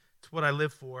It's what I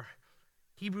live for.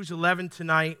 Hebrews 11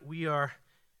 tonight. We are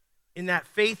in that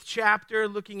faith chapter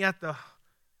looking at the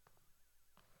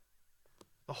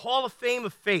Hall of Fame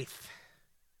of faith.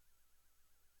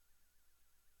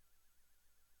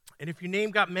 And if your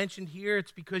name got mentioned here,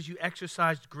 it's because you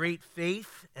exercised great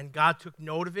faith and God took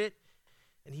note of it.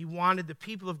 And he wanted the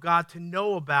people of God to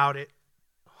know about it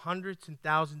hundreds and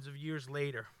thousands of years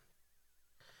later.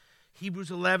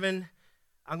 Hebrews 11,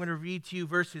 I'm going to read to you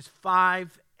verses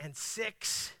 5 and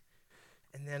 6.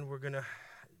 And then we're going to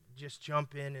just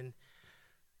jump in and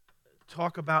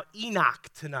talk about Enoch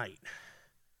tonight.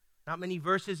 Not many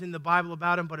verses in the Bible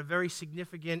about him, but a very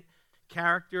significant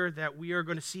character that we are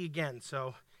going to see again.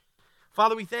 So,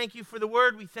 Father, we thank you for the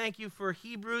word. We thank you for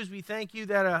Hebrews. We thank you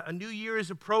that a new year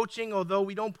is approaching. Although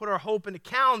we don't put our hope in the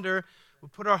calendar, we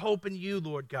put our hope in you,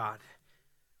 Lord God.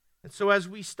 And so as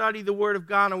we study the word of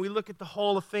God and we look at the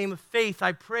Hall of Fame of faith,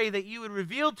 I pray that you would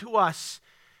reveal to us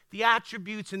the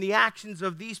attributes and the actions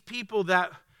of these people that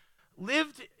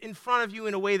lived in front of you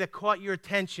in a way that caught your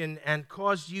attention and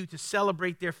caused you to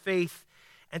celebrate their faith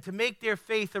and to make their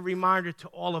faith a reminder to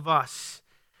all of us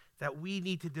that we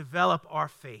need to develop our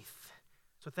faith.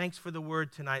 So thanks for the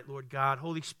word tonight, Lord God.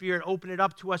 Holy Spirit, open it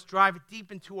up to us, drive it deep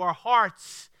into our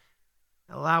hearts,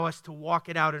 and allow us to walk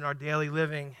it out in our daily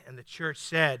living. And the church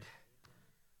said,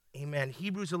 amen.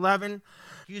 Hebrews 11,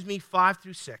 5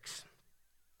 through 6.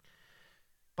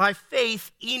 By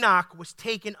faith, Enoch was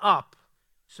taken up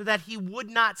so that he would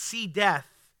not see death.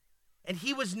 And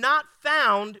he was not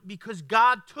found because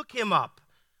God took him up.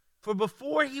 For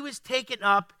before he was taken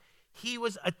up, he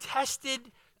was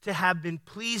attested to have been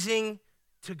pleasing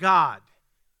to God.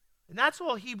 And that's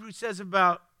all Hebrews says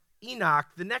about Enoch.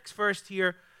 The next verse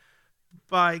here,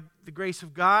 by the grace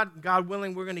of God, God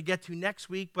willing, we're going to get to next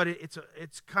week, but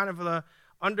it's kind of the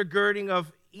undergirding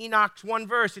of Enoch's one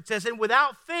verse. It says, and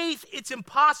without faith, it's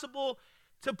impossible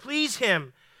to please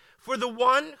him. For the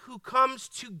one who comes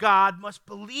to God must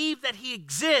believe that he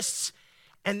exists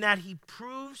and that he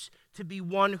proves to be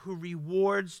one who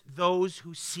rewards those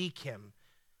who seek him.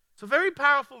 So very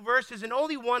powerful verses, and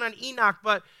only one on Enoch,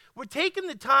 but we're taking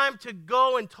the time to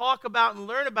go and talk about and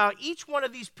learn about each one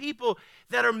of these people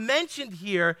that are mentioned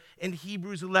here in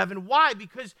Hebrews 11. Why?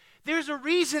 Because there's a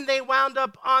reason they wound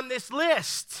up on this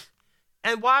list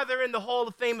and why they're in the Hall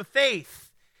of Fame of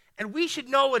Faith. And we should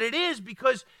know what it is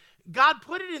because God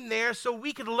put it in there so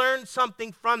we could learn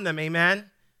something from them, amen?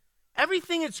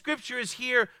 Everything in Scripture is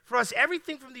here for us.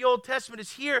 Everything from the Old Testament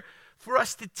is here for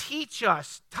us to teach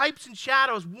us, types and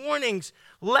shadows, warnings,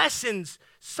 lessons,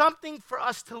 something for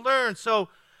us to learn. So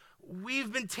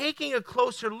we've been taking a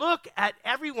closer look at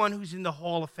everyone who's in the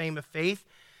Hall of Fame of Faith,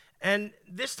 and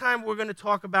this time we're going to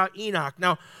talk about Enoch.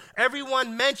 Now,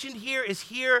 everyone mentioned here is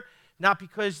here not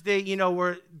because they,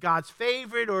 were God's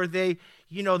favorite or they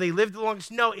lived the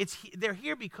longest. No, they're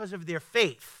here because of their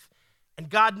faith. And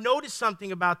God noticed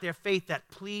something about their faith that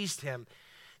pleased him.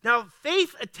 Now,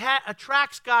 faith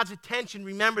attracts God's attention.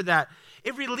 Remember that.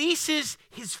 It releases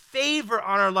his favor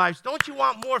on our lives. Don't you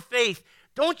want more faith?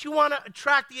 Don't you want to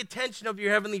attract the attention of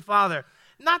your Heavenly Father?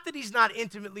 Not that he's not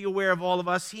intimately aware of all of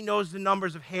us. He knows the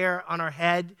numbers of hair on our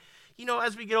head.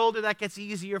 As we get older, that gets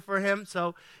easier for him.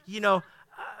 So,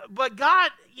 but God,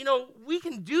 we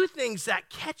can do things that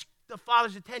catch the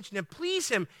Father's attention and please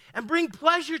him and bring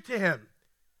pleasure to him.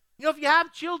 If you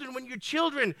have children, when your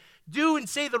children do and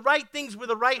say the right things with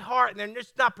the right heart and they're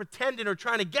just not pretending or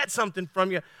trying to get something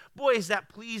from you, boy, is that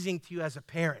pleasing to you as a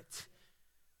parent.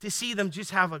 To see them just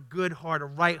have a good heart, a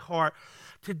right heart,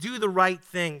 to do the right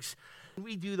things. When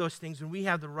we do those things, when we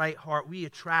have the right heart, we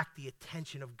attract the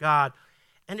attention of God.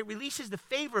 And it releases the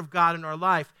favor of God in our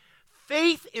life.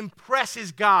 Faith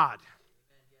impresses God.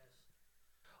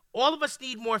 All of us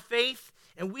need more faith,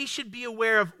 and we should be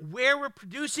aware of where we're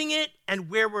producing it and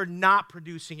where we're not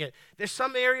producing it. There's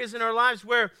some areas in our lives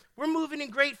where we're moving in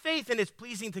great faith and it's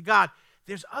pleasing to God.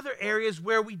 There's other areas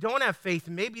where we don't have faith,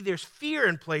 and maybe there's fear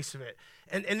in place of it.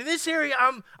 And in this area,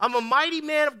 I'm a mighty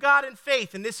man of God in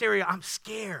faith. In this area, I'm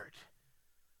scared.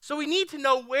 So we need to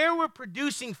know where we're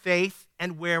producing faith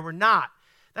and where we're not.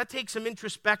 That takes some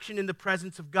introspection in the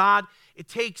presence of God. It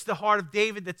takes the heart of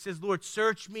David that says, Lord,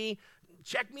 search me.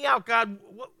 Check me out, God.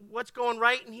 What's going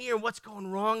right in here? What's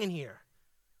going wrong in here?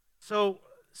 So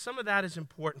some of that is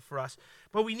important for us.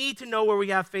 But we need to know where we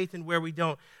have faith and where we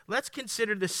don't. Let's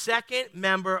consider the second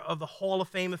member of the Hall of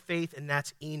Fame of Faith, and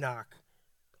that's Enoch.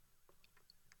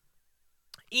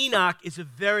 Enoch is a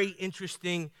very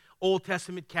interesting Old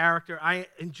Testament character. I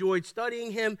enjoyed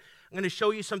studying him. I'm going to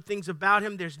show you some things about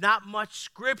him. There's not much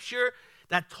scripture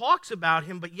that talks about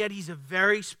him, but yet he's a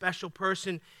very special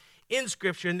person in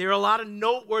Scripture, and there are a lot of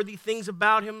noteworthy things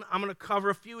about him. I'm going to cover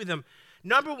a few of them.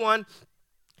 Number one,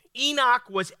 Enoch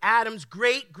was Adam's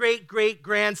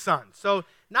great-great-great-grandson. So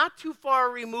not too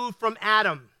far removed from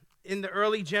Adam in the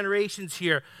early generations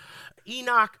here.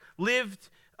 Enoch lived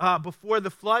before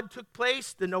the flood took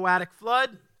place, the Noahic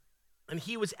flood, and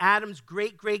he was Adam's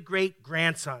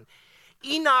great-great-great-grandson.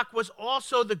 Enoch was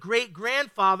also the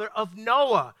great-grandfather of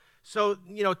Noah. So,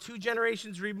 2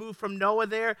 generations removed from Noah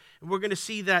there. And we're going to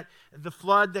see that the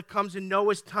flood that comes in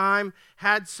Noah's time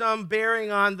had some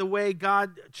bearing on the way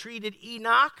God treated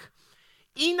Enoch.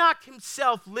 Enoch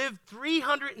himself lived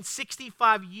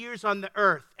 365 years on the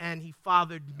earth, and he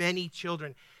fathered many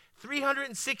children.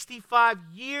 365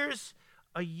 years,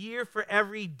 a year for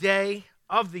every day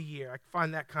of the year. I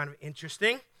find that kind of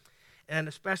interesting. And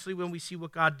especially when we see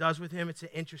what God does with him, it's an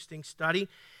interesting study.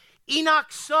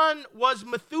 Enoch's son was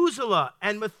Methuselah,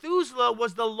 and Methuselah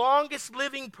was the longest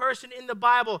living person in the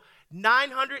Bible,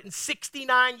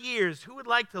 969 years. Who would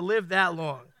like to live that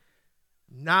long?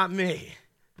 Not me.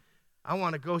 I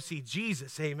want to go see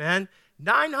Jesus, amen.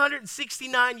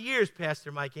 969 years,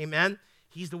 Pastor Mike, amen.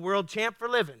 He's the world champ for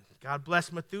living. God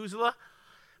bless Methuselah.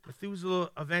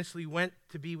 Methuselah eventually went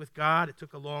to be with God. It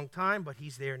took a long time, but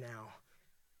he's there now.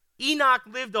 Enoch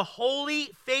lived a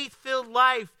holy, faith-filled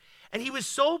life, and he was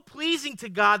so pleasing to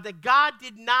God that God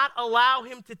did not allow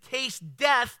him to taste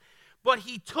death, but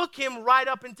he took him right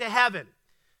up into heaven.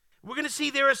 We're going to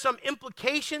see there are some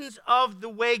implications of the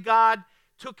way God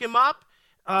took him up.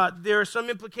 There are some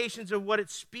implications of what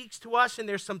it speaks to us, and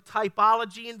there's some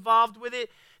typology involved with it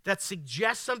that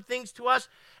suggests some things to us.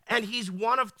 And he's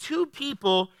one of 2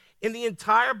 people in the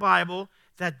entire Bible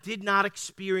that did not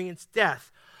experience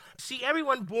death. See,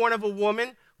 everyone born of a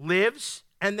woman lives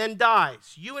and then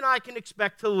dies. You and I can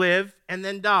expect to live and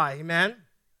then die, amen?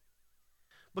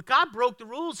 But God broke the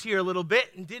rules here a little bit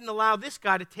and didn't allow this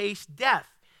guy to taste death.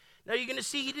 Now, you're going to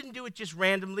see he didn't do it just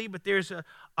randomly, but there's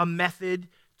a method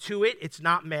to it. It's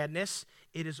not madness.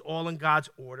 It is all in God's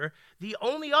order. The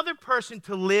only other person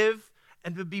to live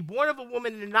and to be born of a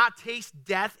woman and to not taste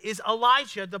death is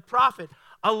Elijah, the prophet.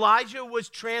 Elijah was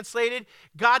translated.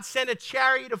 God sent a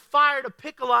chariot of fire to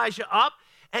pick Elijah up,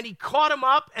 and he caught him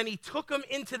up, and he took him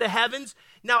into the heavens.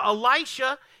 Now,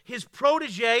 Elisha, his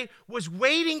protege, was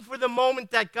waiting for the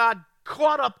moment that God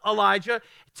caught up Elijah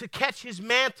to catch his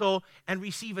mantle and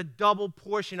receive a double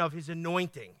portion of his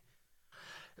anointing.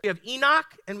 We have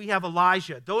Enoch and we have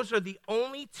Elijah. Those are the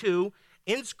only 2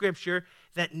 in Scripture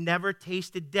that never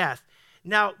tasted death.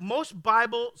 Now, most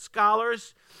Bible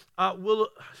scholars will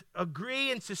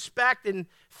agree and suspect and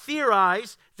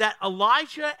theorize that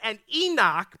Elijah and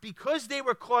Enoch, because they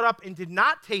were caught up and did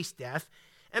not taste death,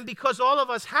 and because all of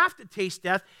us have to taste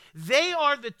death, they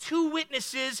are the 2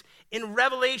 witnesses in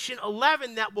Revelation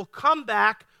 11 that will come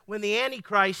back when the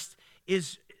Antichrist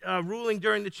is ruling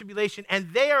during the tribulation, and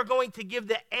they are going to give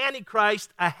the Antichrist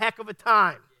a heck of a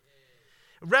time.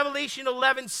 Revelation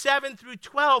 11, 7 through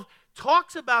 12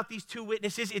 talks about these 2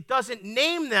 witnesses. It doesn't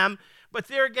name them, but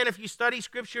there again, if you study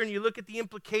Scripture and you look at the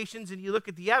implications and you look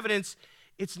at the evidence,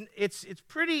 it's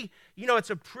pretty, it's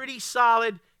a pretty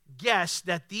solid guess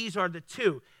that these are the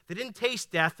 2. They didn't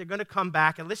taste death. They're going to come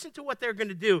back, and listen to what they're going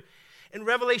to do in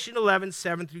Revelation 11,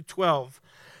 7 through 12.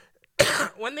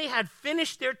 When they had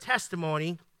finished their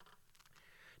testimony,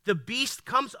 the beast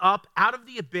comes up out of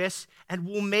the abyss and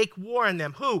will make war on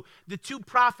them. Who? The 2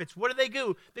 prophets. What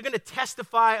do? They're going to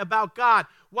testify about God.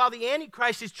 While the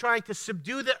Antichrist is trying to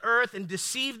subdue the earth and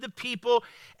deceive the people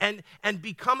and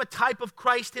become a type of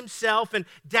Christ himself and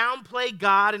downplay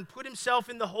God and put himself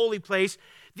in the holy place,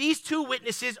 these 2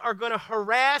 witnesses are going to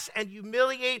harass and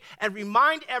humiliate and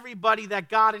remind everybody that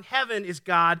God in heaven is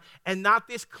God and not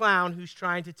this clown who's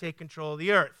trying to take control of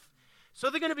the earth. So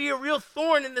they're going to be a real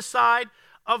thorn in the side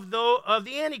of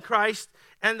the Antichrist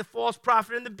and the false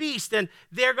prophet and the beast, and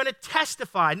they're going to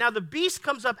testify. Now, the beast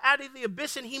comes up out of the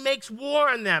abyss, and he makes war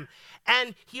on them,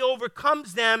 and he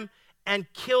overcomes them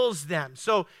and kills them.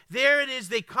 So there it is.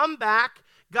 They come back.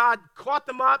 God caught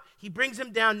them up. He brings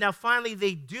them down. Now, finally,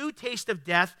 they do taste of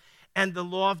death, and the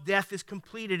law of death is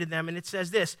completed in them, and it says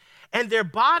this, and their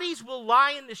bodies will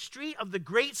lie in the street of the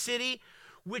great city,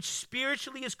 which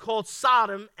spiritually is called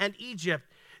Sodom and Egypt.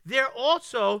 There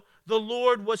also the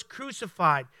Lord was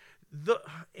crucified.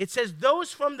 It says,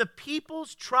 those from the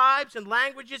peoples, tribes, and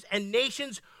languages and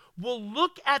nations will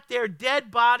look at their dead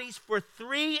bodies for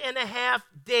 3.5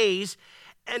 days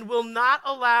and will not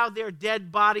allow their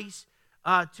dead bodies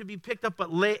to be picked up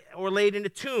or laid in a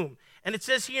tomb. And it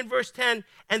says here in verse 10,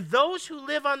 and those who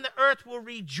live on the earth will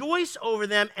rejoice over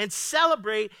them and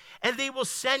celebrate, and they will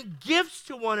send gifts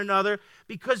to one another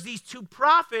because these two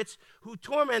prophets who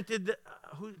tormented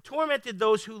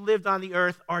those who lived on the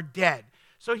earth are dead.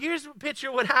 So here's a picture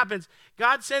of what happens.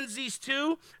 God sends these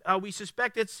two. We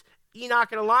suspect it's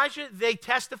Enoch and Elijah. They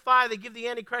testify. They give the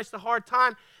Antichrist a hard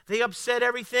time. They upset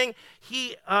everything.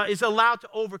 He is allowed to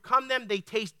overcome them. They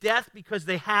taste death because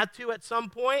they had to at some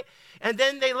point. And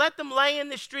then they let them lay in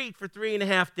the street for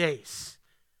 3.5 days.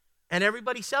 And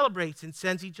everybody celebrates and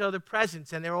sends each other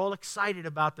presents. And they're all excited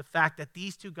about the fact that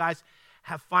these two guys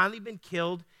have finally been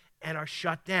killed and are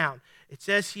shut down. It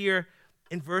says here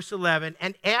in verse 11,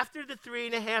 and after the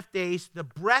 3.5 days, the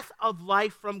breath of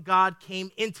life from God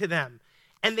came into them.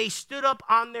 And they stood up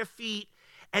on their feet,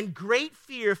 and great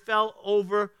fear fell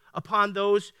over upon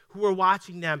those who were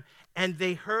watching them. And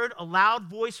they heard a loud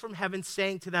voice from heaven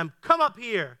saying to them, come up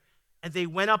here. And they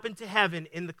went up into heaven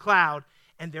in the cloud,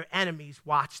 and their enemies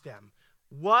watched them.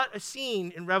 What a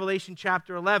scene in Revelation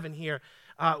chapter 11 here.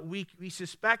 We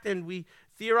suspect and we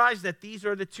theorize that these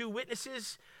are the two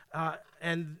witnesses,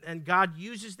 and God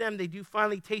uses them. They do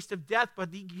finally taste of death, but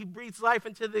he breathes life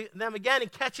into them again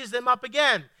and catches them up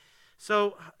again.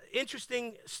 So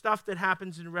interesting stuff that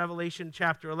happens in Revelation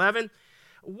chapter 11.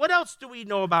 What else do we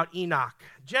know about Enoch?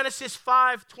 Genesis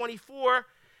 5:24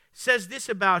 says this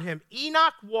about him.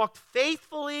 Enoch walked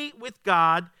faithfully with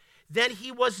God, then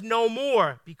he was no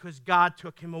more because God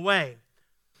took him away.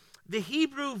 The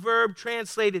Hebrew verb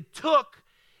translated took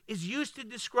is used to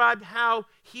describe how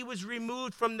he was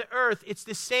removed from the earth. It's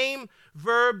the same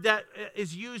verb that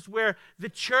is used where the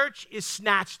church is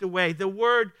snatched away. The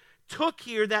word took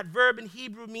here, that verb in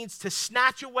Hebrew means to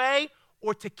snatch away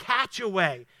or to catch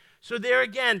away. So there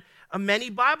again, many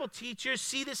Bible teachers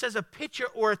see this as a picture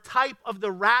or a type of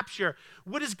the rapture.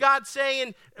 What does God say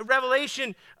in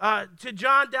Revelation to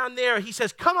John down there? He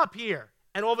says, come up here.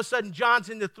 And all of a sudden, John's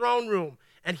in the throne room,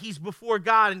 and he's before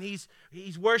God, and he's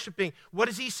worshiping. What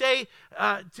does he say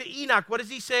to Enoch? What does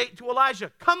he say to Elijah?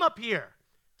 Come up here.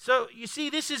 So you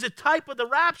see, this is a type of the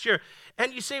rapture.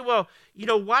 And you say, well,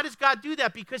 why does God do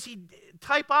that? Because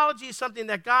typology is something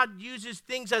that God uses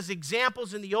things as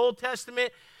examples in the Old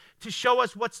Testament to show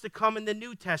us what's to come in the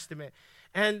New Testament.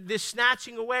 And this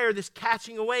snatching away or this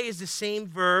catching away is the same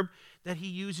verb that he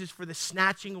uses for the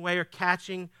snatching away or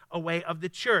catching away of the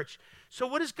church. So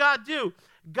what does God do?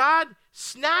 God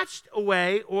snatched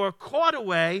away or caught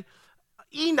away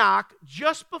Enoch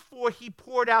just before he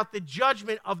poured out the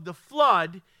judgment of the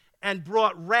flood and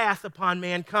brought wrath upon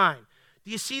mankind.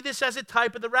 Do you see this as a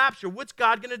type of the rapture? What's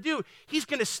God going to do? He's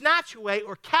going to snatch away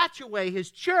or catch away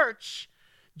his church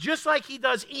just like he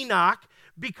does Enoch.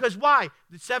 Because why?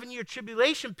 The 7-year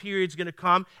tribulation period is going to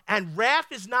come, and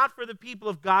wrath is not for the people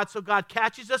of God, so God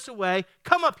catches us away.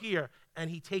 Come up here, and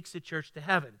he takes the church to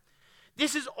heaven.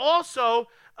 This is also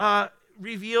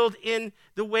revealed in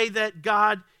the way that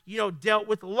God, dealt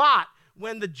with Lot.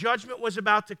 When the judgment was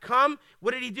about to come,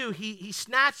 what did he do? He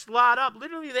snatched Lot up.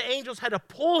 Literally, the angels had to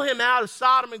pull him out of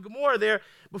Sodom and Gomorrah there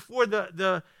before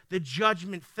the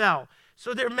judgment fell.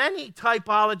 So there are many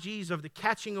typologies of the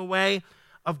catching away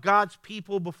of God's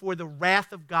people before the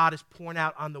wrath of God is poured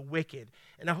out on the wicked.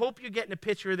 And I hope you're getting a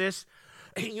picture of this.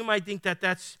 You might think that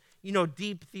that's,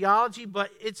 deep theology, but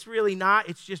it's really not.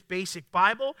 It's just basic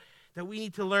Bible, that we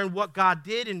need to learn what God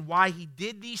did and why he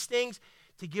did these things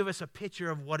to give us a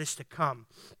picture of what is to come.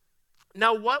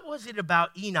 Now, what was it about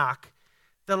Enoch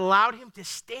that allowed him to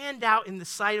stand out in the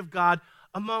sight of God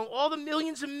among all the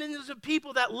millions and millions of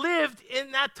people that lived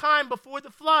in that time before the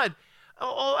flood?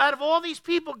 Out of all these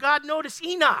people, God noticed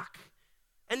Enoch.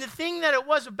 And the thing that it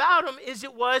was about him is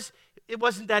it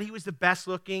wasn't that he was the best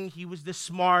looking, he was the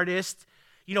smartest,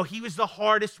 he was the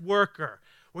hardest worker,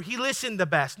 or he listened the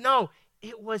best. No,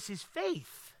 it was his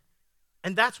faith.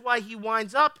 And that's why he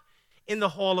winds up in the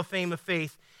Hall of Fame of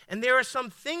Faith. And there are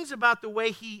some things about the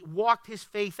way he walked his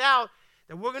faith out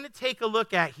that we're going to take a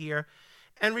look at here.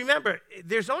 And remember,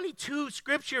 there's only 2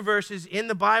 scripture verses in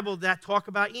the Bible that talk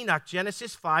about Enoch.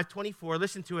 Genesis 5:24,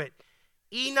 listen to it.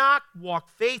 Enoch walked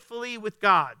faithfully with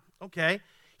God. Okay.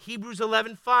 Hebrews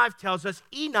 11:5 tells us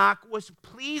Enoch was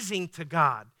pleasing to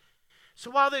God. So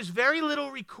while there's very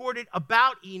little recorded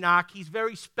about Enoch, he's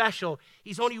very special.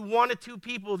 He's only one of 2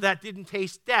 people that didn't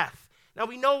taste death. Now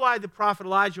we know why the prophet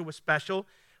Elijah was special,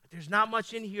 but there's not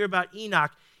much in here about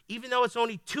Enoch. Even though it's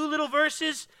only 2 little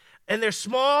verses and they're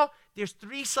small, there's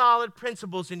 3 solid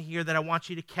principles in here that I want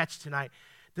you to catch tonight.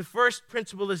 The first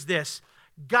principle is this: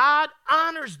 God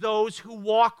honors those who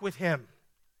walk with him.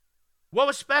 What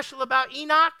was special about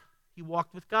Enoch? He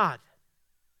walked with God.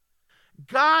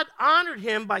 God honored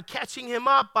him by catching him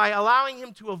up, by allowing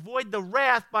him to avoid the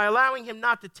wrath, by allowing him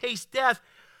not to taste death,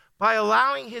 by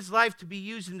allowing his life to be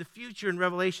used in the future in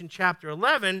Revelation chapter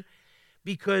 11,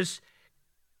 because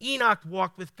Enoch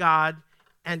walked with God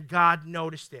and God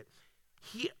noticed it.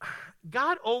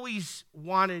 God always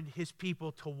wanted his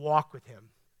people to walk with him.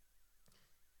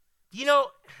 You know,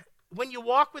 when you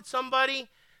walk with somebody,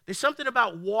 there's something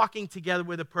about walking together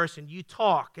with a person. You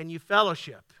talk and you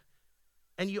fellowship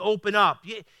and you open up.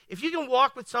 If you can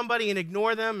walk with somebody and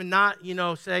ignore them and not,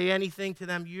 say anything to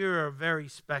them, you're a very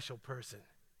special person.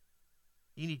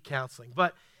 You need counseling.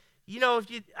 But,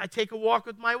 I take a walk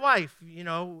with my wife,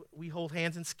 we hold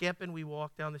hands and skip and we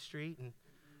walk down the street and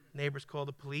neighbors call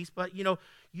the police. But,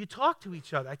 you talk to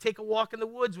each other. I take a walk in the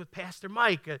woods with Pastor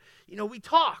Mike. We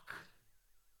talk.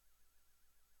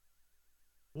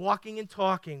 Walking and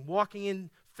talking, walking and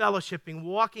fellowshipping,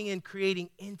 walking and creating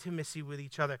intimacy with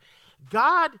each other.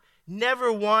 God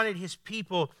never wanted his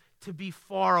people to be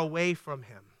far away from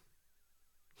him.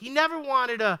 He never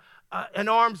wanted an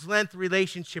arm's length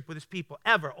relationship with his people,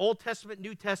 ever. Old Testament,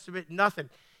 New Testament, nothing.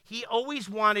 He always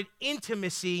wanted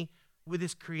intimacy with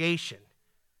his creation.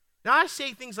 Now, I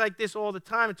say things like this all the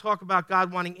time and talk about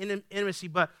God wanting intimacy,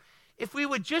 but if we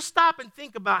would just stop and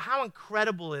think about how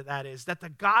incredible that is, that the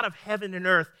God of heaven and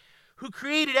earth, who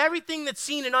created everything that's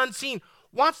seen and unseen,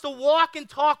 wants to walk and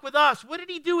talk with us. What did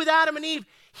he do with Adam and Eve?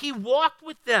 He walked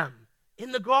with them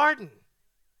in the garden,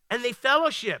 and they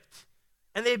fellowshiped,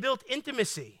 and they built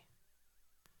intimacy.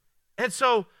 And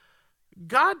so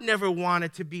God never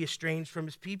wanted to be estranged from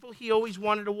his people. He always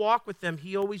wanted to walk with them.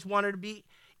 He always wanted to be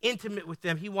intimate with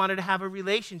them. He wanted to have a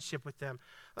relationship with them.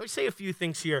 Let me say a few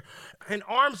things here. An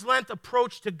arm's length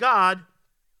approach to God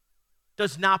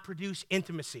does not produce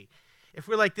intimacy. If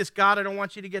we're like this, God, I don't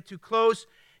want you to get too close.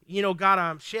 God,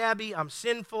 I'm shabby, I'm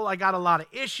sinful, I got a lot of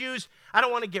issues. I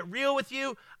don't want to get real with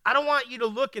you. I don't want you to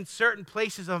look in certain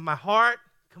places of my heart.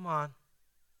 Come on.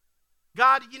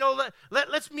 God,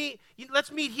 let's meet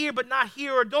here, but not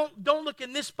here, or don't look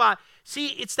in this spot. See,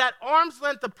 it's that arm's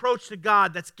length approach to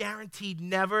God that's guaranteed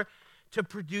never to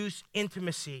produce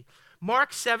intimacy.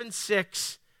 Mark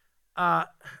 7:6,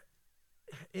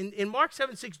 in Mark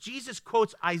 7:6, Jesus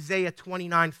quotes Isaiah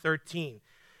 29:13.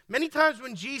 Many times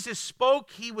when Jesus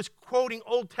spoke, he was quoting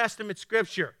Old Testament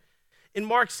scripture. In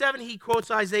Mark 7, he quotes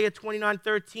Isaiah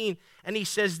 29:13, and he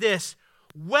says this,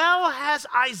 "Well has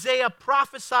Isaiah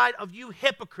prophesied of you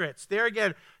hypocrites." There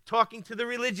again, talking to the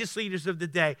religious leaders of the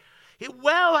day.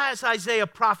 "Well has Isaiah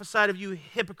prophesied of you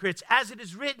hypocrites, as it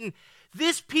is written,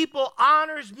 this people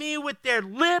honors me with their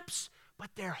lips,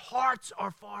 but their hearts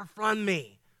are far from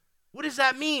me." What does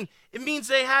that mean? It means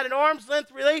they had an arm's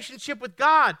length relationship with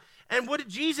God. And what did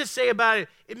Jesus say about it?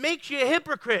 It makes you a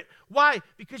hypocrite. Why?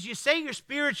 Because you say you're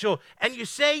spiritual and you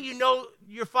say you know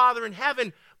your Father in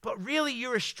heaven, but really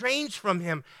you're estranged from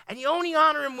him. And you only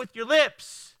honor him with your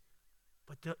lips,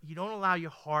 but you don't allow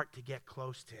your heart to get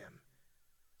close to him.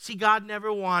 See, God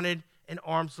never wanted an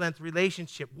arm's length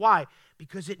relationship. Why?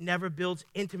 Because it never builds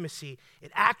intimacy.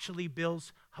 It actually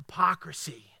builds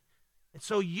hypocrisy. And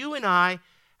so you and I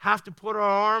have to put our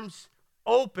arms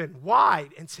open,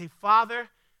 wide, and say, Father,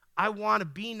 I want to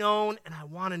be known and I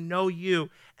want to know you,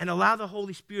 and allow the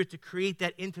Holy Spirit to create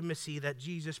that intimacy that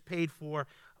Jesus paid for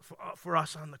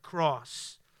us on the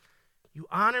cross. You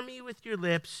honor me with your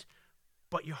lips,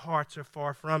 but your hearts are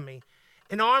far from me.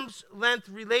 An arm's length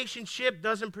relationship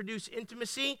doesn't produce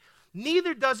intimacy,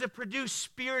 neither does it produce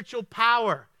spiritual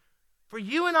power. For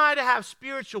you and I to have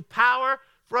spiritual power,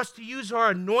 for us to use our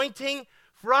anointing,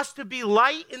 for us to be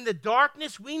light in the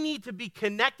darkness, we need to be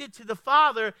connected to the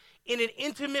Father in an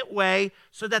intimate way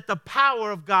so that the power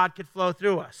of God could flow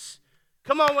through us.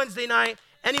 Come on, Wednesday night.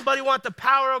 Anybody want the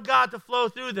power of God to flow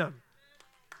through them?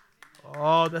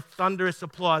 Oh, the thunderous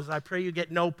applause. I pray you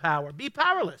get no power. Be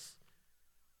powerless.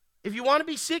 If you want to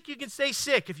be sick, you can stay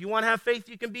sick. If you want to have faith,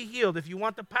 you can be healed. If you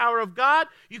want the power of God,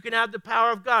 you can have the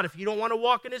power of God. If you don't want to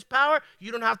walk in his power,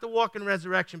 you don't have to walk in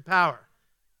resurrection power.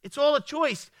 It's all a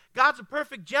choice. God's a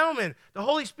perfect gentleman. The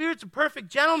Holy Spirit's a perfect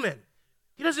gentleman.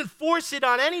 He doesn't force it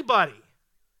on anybody,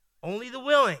 only the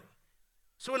willing.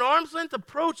 So an arm's length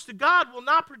approach to God will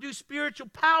not produce spiritual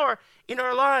power in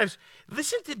our lives.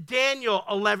 Listen to Daniel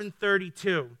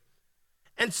 11:32.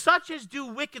 "And such as do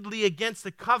wickedly against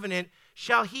the covenant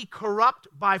shall he corrupt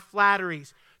by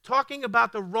flatteries." Talking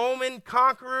about the Roman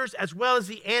conquerors as well as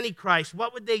the Antichrist.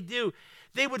 What would they do?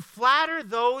 They would flatter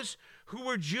those who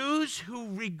were Jews,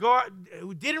 who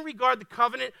didn't regard the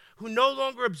covenant, who no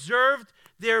longer observed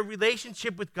their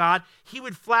relationship with God. He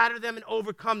would flatter them and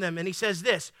overcome them. And he says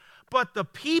this, "But the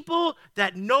people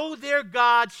that know their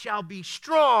God shall be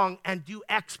strong and do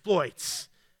exploits."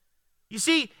 You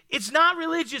see, it's not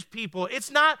religious people. It's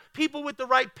not people with the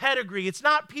right pedigree. It's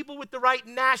not people with the right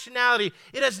nationality.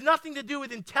 It has nothing to do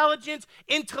with intelligence,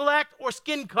 intellect, or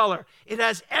skin color. It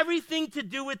has everything to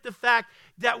do with the fact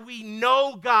that we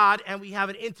know God and we have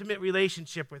an intimate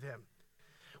relationship with him.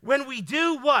 When we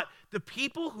do what? The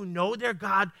people who know their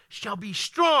God shall be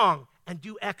strong and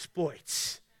do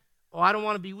exploits. Oh, I don't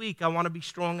want to be weak. I want to be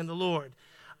strong in the Lord.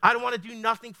 I don't want to do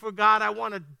nothing for God. I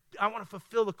want to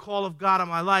fulfill the call of God on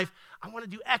my life. I want to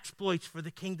do exploits for the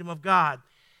kingdom of God.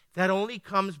 That only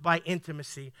comes by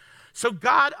intimacy. So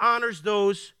God honors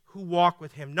those who walk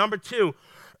with him. Number 2,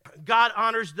 God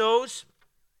honors those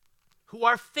who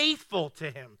are faithful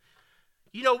to him.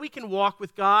 You know, we can walk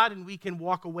with God and we can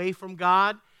walk away from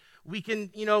God. We can,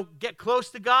 get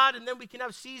close to God, and then we can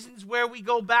have seasons where we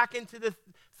go back into the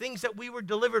things that we were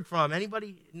delivered from.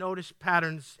 Anybody notice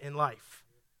patterns in life?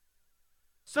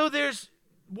 So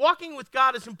walking with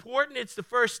God is important. It's the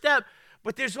first step.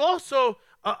 But there's also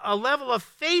a level of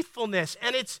faithfulness.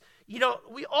 And it's,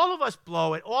 all of us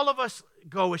blow it. All of us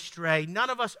go astray. None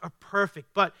of us are perfect.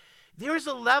 But there is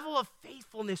a level of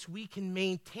faithfulness we can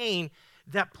maintain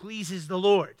that pleases the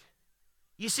Lord.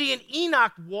 You see,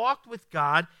 Enoch walked with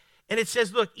God. And it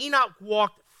says, look, Enoch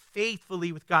walked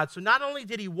faithfully with God. So not only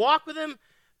did he walk with him,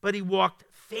 but he walked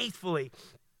faithfully.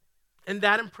 And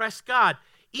that impressed God.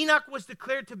 Enoch was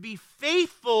declared to be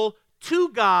faithful to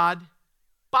God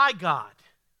by God.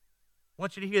 I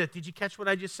want you to hear that. Did you catch what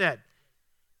I just said?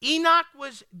 Enoch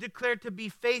was declared to be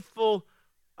faithful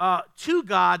to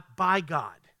God by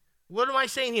God. What am I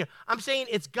saying here? I'm saying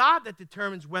it's God that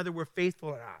determines whether we're faithful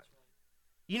or not.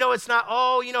 It's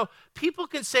not, people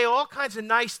can say all kinds of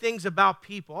nice things about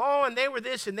people. Oh, and they were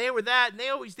this and they were that and they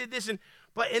always did this.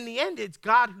 But in the end, it's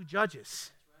God who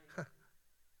judges.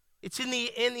 It's in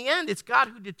the end, it's God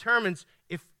who determines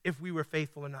if we were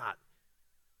faithful or not.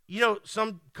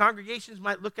 Some congregations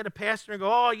might look at a pastor and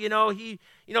go, he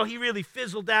really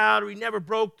fizzled out, or he never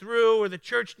broke through, or the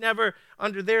church never,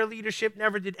 under their leadership,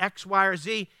 never did X, Y, or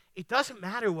Z. It doesn't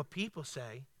matter what people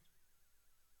say.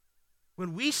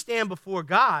 When we stand before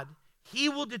God, he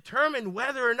will determine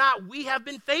whether or not we have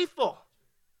been faithful.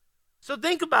 So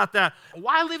think about that.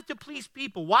 Why live to please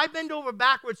people? Why bend over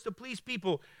backwards to please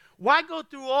people? Why go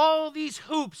through all these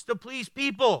hoops to please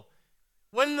people?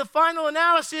 When in the final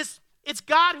analysis, it's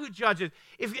God who judges.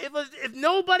 If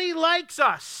nobody likes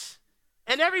us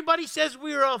and everybody says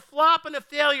we're a flop and a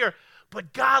failure,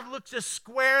 but God looks us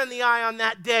square in the eye on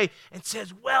that day and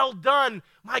says, well done,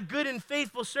 my good and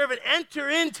faithful servant. Enter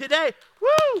in today.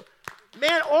 Woo!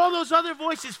 Man, all those other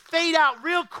voices fade out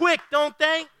real quick, don't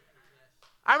they?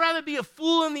 I'd rather be a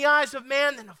fool in the eyes of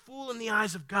man than a fool in the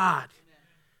eyes of God.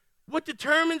 What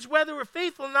determines whether we're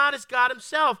faithful or not is God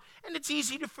himself. And it's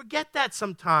easy to forget that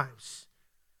sometimes.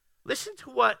 Listen to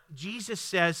what Jesus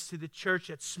says to the church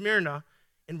at Smyrna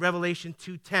in Revelation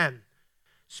 2:10.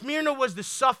 Smyrna was the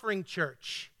suffering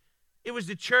church. It was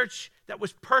the church that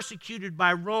was persecuted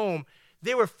by Rome.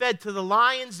 They were fed to the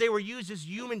lions. They were used as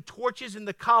human torches in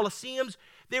the Colosseums.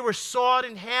 They were sawed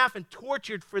in half and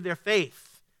tortured for their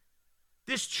faith.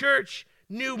 This church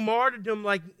knew martyrdom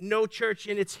like no church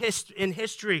in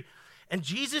history. And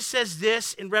Jesus says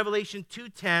this in Revelation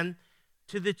 2:10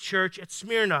 to the church at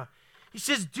Smyrna. He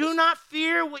says, do not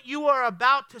fear what you are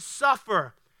about to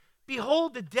suffer.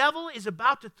 Behold, the devil is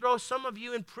about to throw some of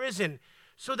you in prison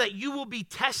so that you will be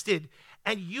tested,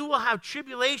 and you will have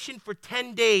tribulation for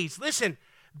 10 days. Listen,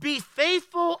 be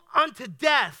faithful unto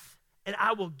death, and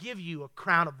I will give you a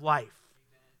crown of life.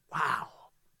 Wow.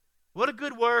 What a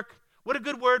good work. What a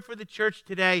good word for the church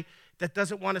today that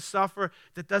doesn't want to suffer,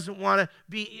 that doesn't want to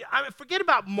be, forget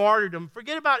about martyrdom,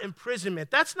 forget about imprisonment.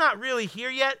 That's not really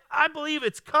here yet. I believe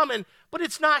it's coming, but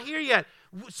it's not here yet.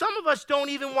 Some of us don't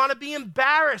even want to be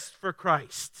embarrassed for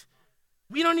Christ.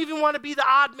 We don't even want to be the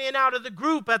odd man out of the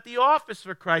group at the office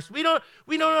for Christ. We don't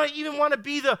even want to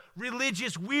be the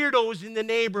religious weirdos in the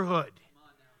neighborhood.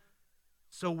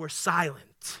 So we're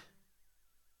silent.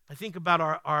 I think about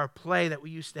our play that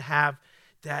we used to have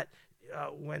that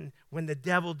when the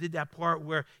devil did that part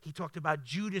where he talked about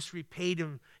Judas repaid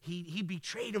him, he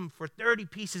betrayed him for 30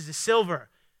 pieces of silver,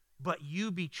 but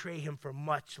you betray him for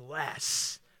much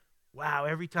less. Wow,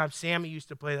 every time Sammy used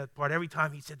to play that part, every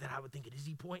time he said that, I would think, is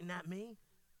he pointing at me?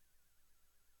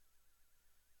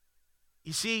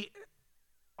 You see,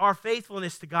 our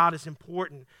faithfulness to God is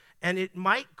important, and it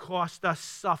might cost us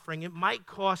suffering. It might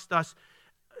cost us,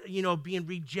 being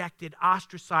rejected,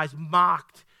 ostracized,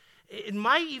 mocked. It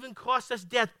might even cost us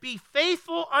death. Be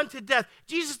faithful unto death.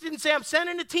 Jesus didn't say, I'm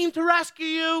sending a team to rescue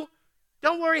you.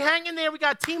 Don't worry, hang in there. We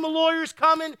got a team of lawyers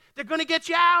coming. They're going to get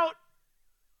you out.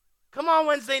 Come on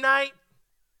Wednesday night.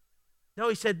 No,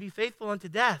 he said, be faithful unto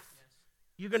death.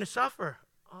 You're going to suffer.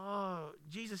 Oh,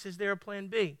 Jesus, is there a plan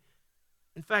B?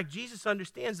 In fact, Jesus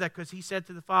understands that because he said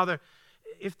to the Father,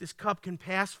 if this cup can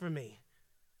pass from me.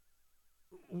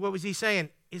 What was he saying?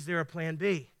 Is there a plan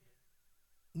B?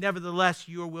 Nevertheless,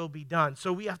 your will be done.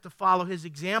 So we have to follow his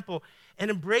example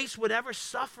and embrace whatever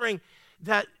suffering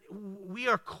that we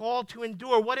are called to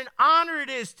endure. What an honor it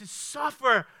is to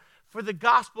suffer for the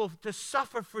gospel, to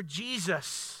suffer for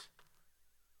Jesus.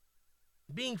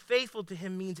 Being faithful to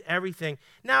him means everything.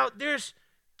 Now, there's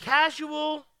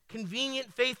casual,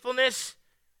 convenient faithfulness,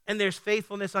 and there's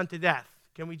faithfulness unto death.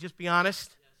 Can we just be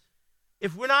honest?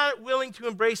 Yes. If we're not willing to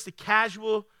embrace the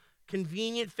casual,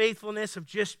 convenient faithfulness of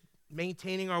just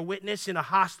maintaining our witness in a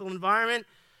hostile environment,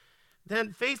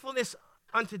 then faithfulness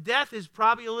unto death is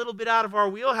probably a little bit out of our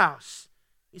wheelhouse.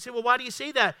 You say, well, why do you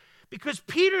say that? Because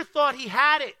Peter thought he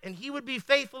had it and he would be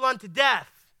faithful unto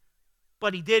death,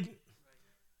 but he didn't.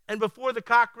 And before the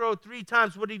cock crowed 3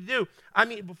 times, what did he do?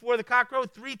 Before the cock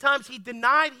crowed 3 times, he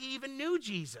denied he even knew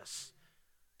Jesus.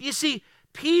 You see,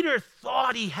 Peter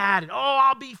thought he had it. Oh,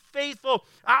 I'll be faithful.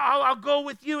 I'll go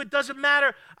with you. It doesn't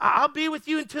matter. I'll be with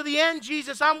you until the end,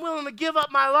 Jesus. I'm willing to give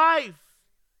up my life.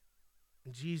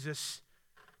 And Jesus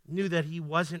knew that he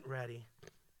wasn't ready.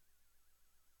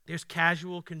 There's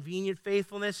casual, convenient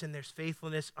faithfulness, and there's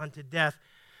faithfulness unto death.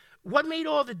 What made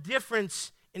all the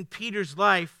difference in Peter's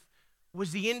life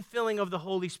was the infilling of the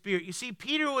Holy Spirit. You see,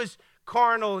 Peter was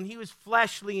carnal, and he was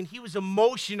fleshly, and he was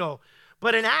emotional.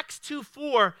 But in Acts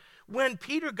 2:4, when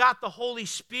Peter got the Holy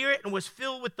Spirit and was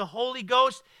filled with the Holy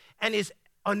Ghost and his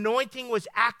anointing was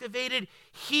activated,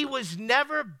 he was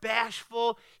never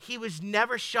bashful. He was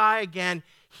never shy again.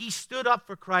 He stood up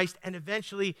for Christ, and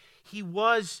eventually he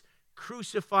was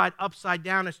crucified upside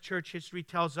down, as church history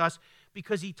tells us,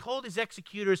 because he told his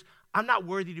executors, I'm not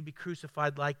worthy to be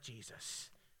crucified like Jesus.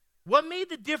 What made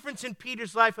the difference in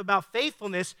Peter's life about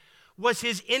faithfulness was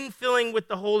his infilling with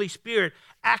the Holy Spirit.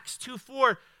 Acts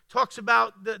 2:4 talks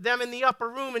about them in the upper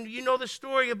room, and you know the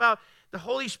story about the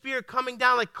Holy Spirit coming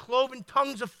down like cloven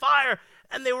tongues of fire,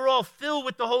 and they were all filled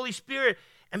with the Holy Spirit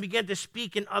and began to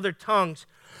speak in other tongues.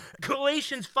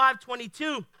 Galatians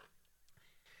 5:22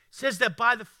 says that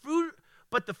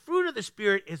the fruit of the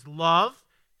Spirit is love,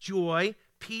 joy,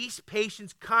 peace,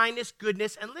 patience, kindness,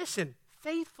 goodness, and listen,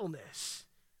 faithfulness.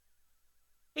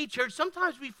 Hey, church,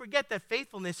 sometimes we forget that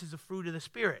faithfulness is a fruit of the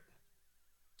Spirit.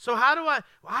 So how do I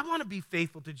want to be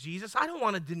faithful to Jesus. I don't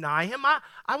want to deny him. I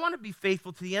want to be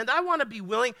faithful to the end. I want to be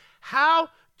willing. How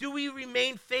do we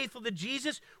remain faithful to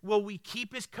Jesus? Well, we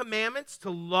keep his commandments to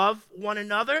love one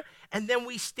another, and then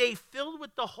we stay filled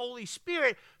with the Holy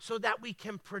Spirit so that we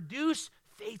can produce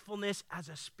faithfulness as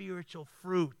a spiritual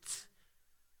fruit.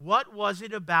 What was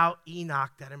it about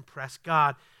Enoch that impressed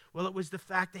God? Well, it was the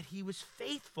fact that he was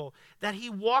faithful, that he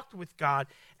walked with God.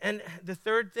 And the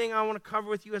third thing I want to cover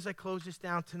with you as I close this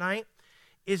down tonight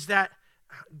is that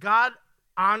God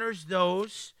honors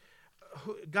those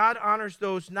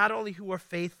not only who are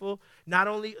faithful, not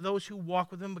only those who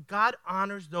walk with him, but God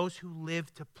honors those who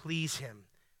live to please him.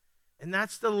 And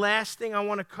that's the last thing I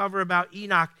want to cover about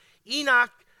Enoch.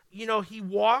 Enoch, he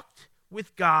walked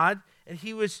with God and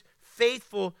he was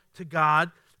faithful to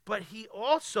God, but he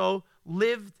also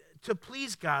lived to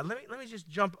please God. Let me just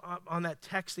jump up on that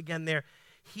text again there.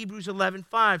 Hebrews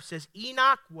 11:5 says,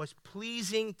 Enoch was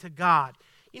pleasing to God.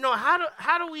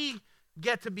 How do we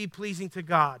get to be pleasing to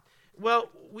God?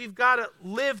 Well, we've got to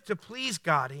live to please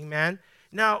God, amen?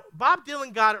 Now, Bob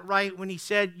Dylan got it right when he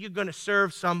said, you're going to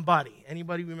serve somebody.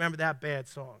 Anybody remember that bad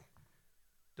song?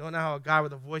 Don't know how a guy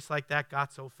with a voice like that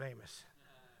got so famous.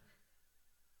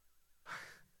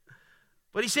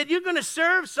 But he said, you're going to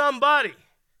serve somebody.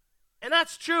 And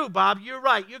that's true, Bob. You're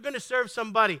right. You're going to serve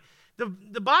somebody.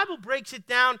 The Bible breaks it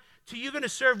down to you're going to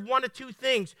serve one of two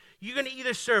things. You're going to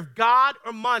either serve God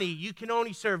or money. You can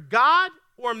only serve God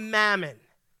or mammon.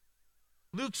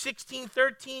 Luke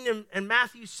 16:13 and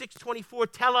Matthew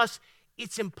 6:24 tell us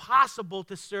it's impossible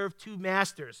to serve 2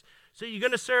 masters. So you're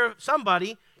going to serve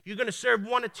somebody, you're going to serve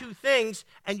one of 2 things,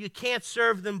 and you can't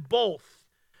serve them both.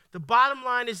 The bottom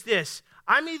line is this: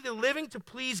 I'm either living to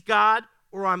please God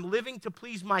or I'm living to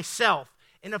please myself.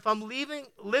 And if I'm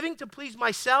living to please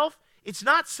myself, it's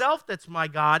not self that's my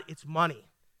God, it's money.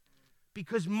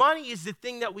 Because money is the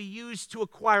thing that we use to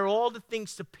acquire all the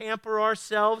things to pamper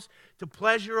ourselves, to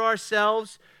pleasure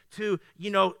ourselves, to,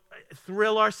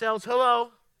 thrill ourselves.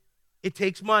 Hello? It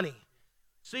takes money.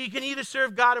 So you can either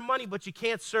serve God or money, but you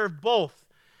can't serve both.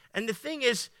 And the thing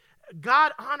is,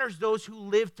 God honors those who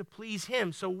live to please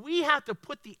him. So we have to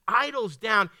put the idols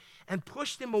down and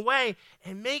push them away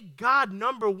and make God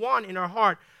number one in our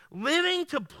heart. Living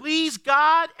to please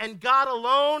God and God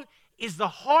alone is the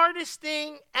hardest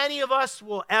thing any of us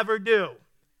will ever do.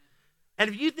 And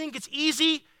if you think it's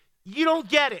easy, you don't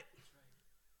get it.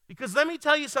 Because let me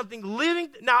tell you something,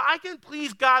 now I can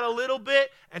please God a little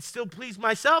bit and still please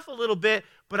myself a little bit,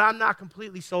 but I'm not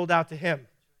completely sold out to him.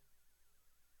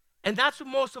 And that's what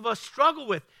most of us struggle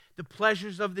with. The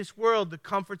pleasures of this world, the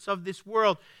comforts of this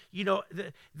world,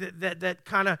 that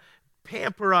kind of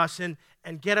pamper us and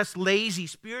get us lazy,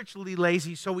 spiritually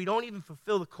lazy, so we don't even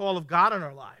fulfill the call of God in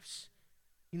our lives.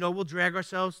 We'll drag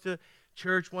ourselves to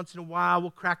church once in a while,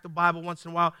 we'll crack the Bible once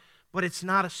in a while, but it's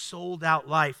not a sold-out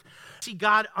life. See,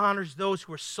 God honors those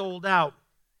who are sold out,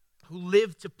 who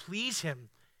live to please him.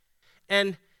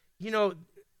 And,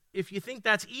 if you think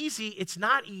that's easy, it's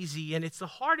not easy, and it's the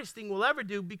hardest thing we'll ever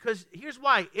do, because here's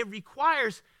why. It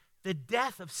requires the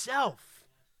death of self.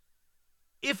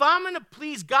 If I'm going to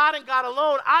please God and God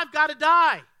alone, I've got to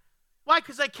die. Why?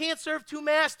 Because I can't serve two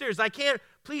masters. I can't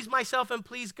please myself and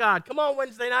please God. Come on,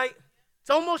 Wednesday night. It's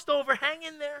almost over. Hang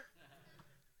in there.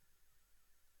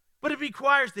 But it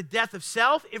requires the death of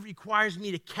self. It requires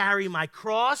me to carry my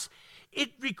cross. It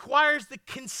requires the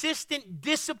consistent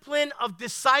discipline of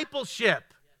discipleship.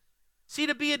 See,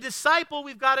 to be a disciple,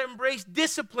 we've got to embrace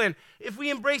discipline. If we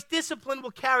embrace discipline,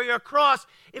 we'll carry our cross.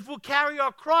 If we'll carry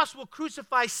our cross, we'll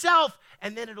crucify self,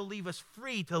 and then it'll leave us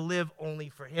free to live only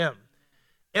for him.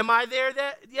 Am I there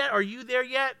yet? Are you there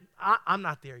yet? I'm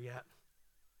not there yet.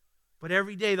 But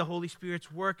every day the Holy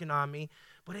Spirit's working on me.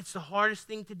 But it's the hardest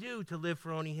thing to do, to live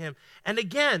for only him. And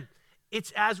again,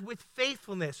 it's as with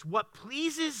faithfulness. What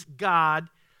pleases God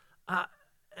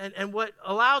and what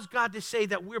allows God to say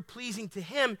that we're pleasing to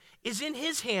him is in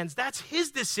his hands. That's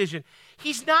his decision.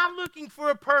 He's not looking for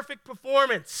a perfect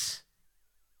performance.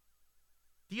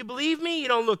 Do you believe me? You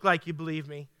don't look like you believe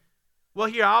me. Well,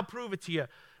 here, I'll prove it to you.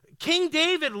 King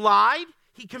David lied.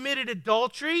 He committed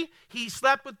adultery. He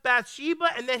slept with Bathsheba,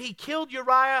 and then he killed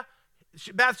Uriah,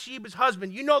 Bathsheba's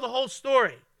husband. You know the whole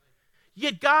story.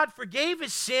 Yet God forgave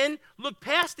his sin, looked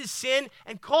past his sin,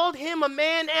 and called him a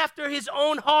man after his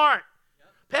own heart.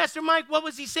 Pastor Mike, what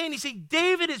was he saying? He said,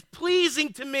 David is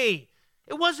pleasing to me.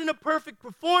 It wasn't a perfect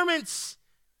performance.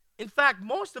 In fact,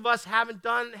 most of us haven't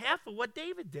done half of what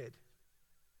David did.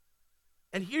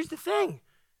 And here's the thing.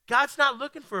 God's not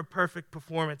looking for a perfect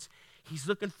performance. He's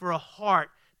looking for a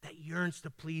heart that yearns to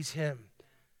please him.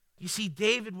 You see,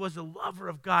 David was a lover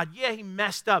of God. Yeah, he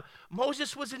messed up.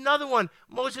 Moses was another one.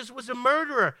 Moses was a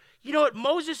murderer. You know what?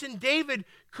 Moses and David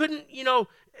couldn't,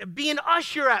 be an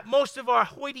usher at most of our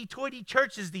hoity-toity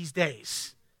churches these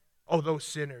days. Oh, those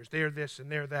sinners. They're this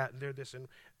and they're that and they're this.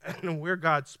 And we're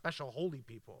God's special holy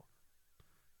people.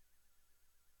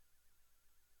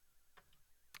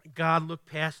 God looked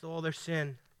past all their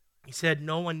sin. He said,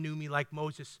 no one knew me like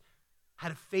Moses,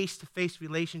 had a face-to-face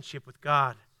relationship with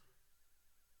God.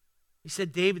 He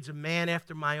said, David's a man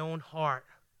after my own heart.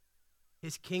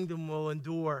 His kingdom will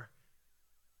endure.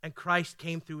 And Christ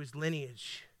came through his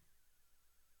lineage.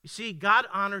 You see, God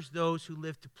honors those who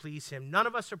live to please him. None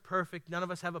of us are perfect. None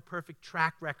of us have a perfect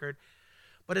track record.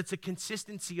 But it's a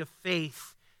consistency of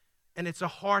faith. And it's a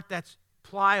heart that's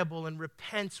pliable and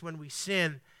repents when we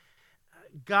sin.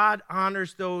 God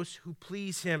honors those who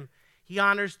please him. He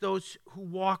honors those who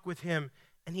walk with him.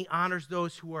 And he honors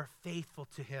those who are faithful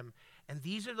to him. And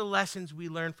these are the lessons we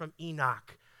learn from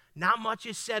Enoch. Not much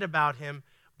is said about him,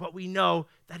 but we know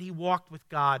that he walked with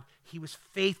God. He was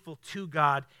faithful to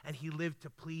God, and he lived to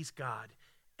please God.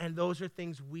 And those are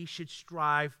things we should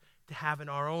strive to have in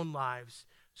our own lives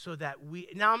so that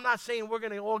now I'm not saying we're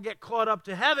going to all get caught up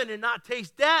to heaven and not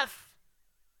taste death,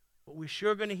 but we're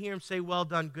sure going to hear him say, well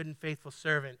done, good and faithful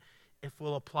servant, if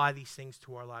we'll apply these things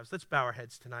to our lives. Let's bow our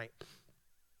heads tonight.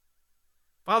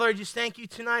 Father, I just thank you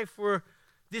tonight for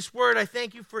this word. I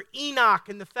thank you for Enoch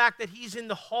and the fact that he's in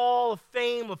the hall of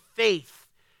fame of faith.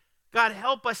 God,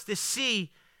 help us to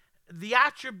see the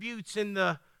attributes and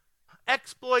the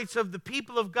exploits of the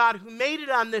people of God who made it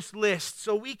on this list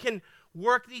so we can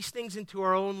work these things into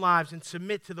our own lives and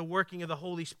submit to the working of the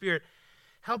Holy Spirit.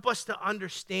 Help us to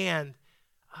understand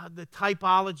the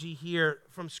typology here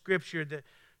from Scripture,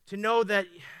 to know that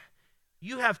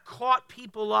you have caught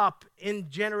people up in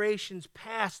generations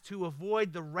past to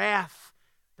avoid the wrath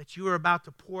that you are about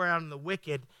to pour out on the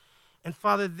wicked. And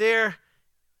Father, there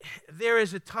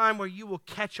is a time where you will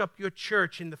catch up your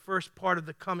church in the first part of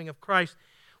the coming of Christ.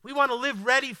 We want to live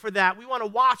ready for that. We want to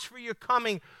watch for your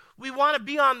coming. We want to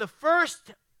be on the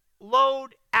first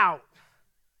load out.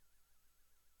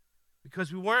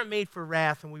 Because we weren't made for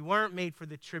wrath and we weren't made for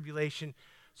the tribulation.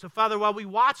 So, Father, while we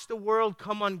watch the world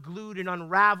come unglued and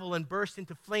unravel and burst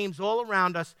into flames all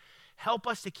around us, help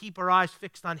us to keep our eyes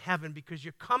fixed on heaven, because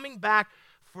you're coming back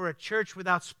for a church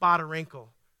without spot or wrinkle.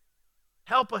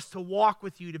 Help us to walk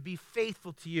with you, to be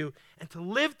faithful to you, and to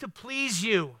live to please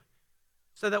you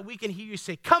so that we can hear you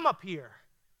say, come up here,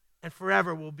 and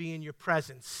forever we'll be in your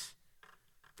presence.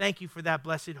 Thank you for that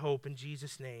blessed hope in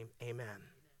Jesus' name. Amen.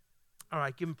 All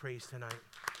right, give him praise tonight.